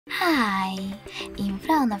Hi! In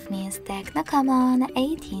front of me is TECNO Camon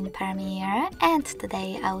 18 Premier, and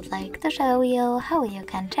today I would like to show you how you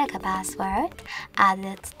can check a password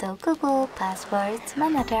added to Google Passwords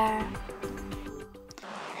Manager.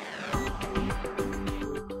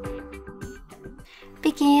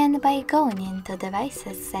 Begin by going into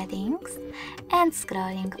Devices Settings and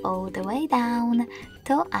scrolling all the way down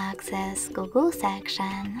to access Google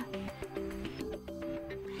section.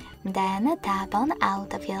 Then tap on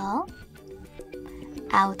Autofill,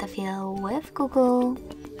 Autofill with Google,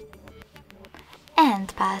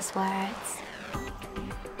 and Passwords.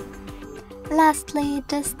 Lastly,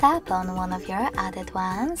 just tap on one of your added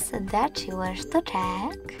ones that you wish to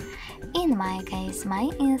check, in my case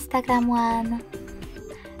my Instagram one.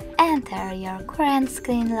 Enter your current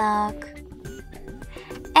screen lock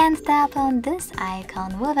and tap on this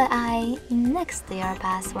icon with an eye next to your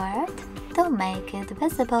password to make it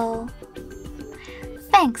visible.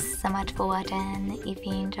 Thanks so much for watching. If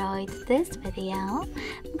you enjoyed this video,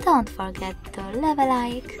 don't forget to leave a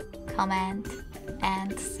like, comment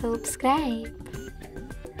and subscribe.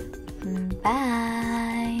 Bye!